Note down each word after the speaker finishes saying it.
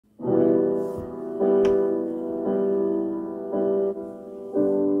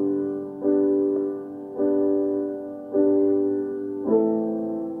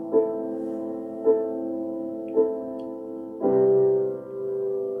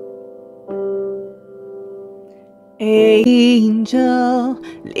Angel,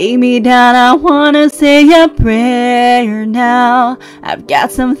 lay me down, I wanna say a prayer now. I've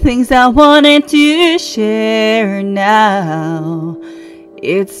got some things I wanted to share now.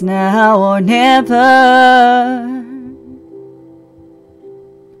 It's now or never.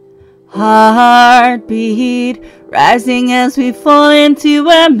 Heartbeat rising as we fall into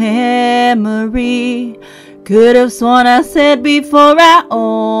a memory. Could have sworn I said before I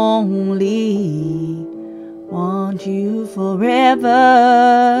only want you forever.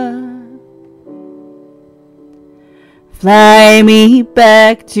 Fly me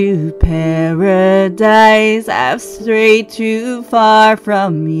back to paradise. I've strayed too far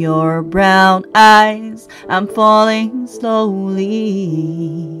from your brown eyes. I'm falling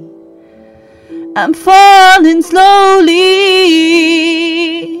slowly. I'm falling slowly.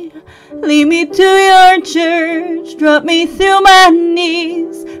 Lead me to your church. Drop me through my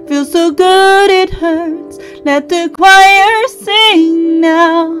knees. Feels so good it hurts. Let the choir sing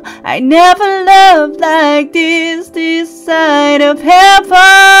now. I never loved like this side of heaven.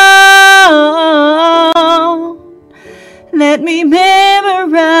 Let me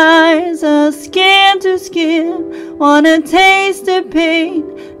memorize us skin to skin. Wanna taste the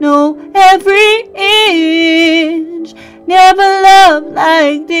pain, know every inch. Never loved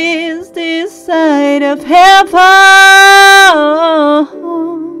like this side of heaven.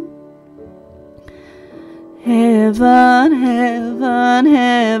 Heaven, heaven,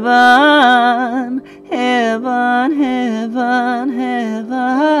 heaven, heaven, heaven, heaven.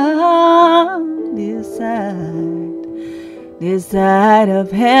 This side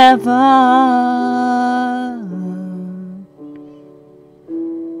of heaven.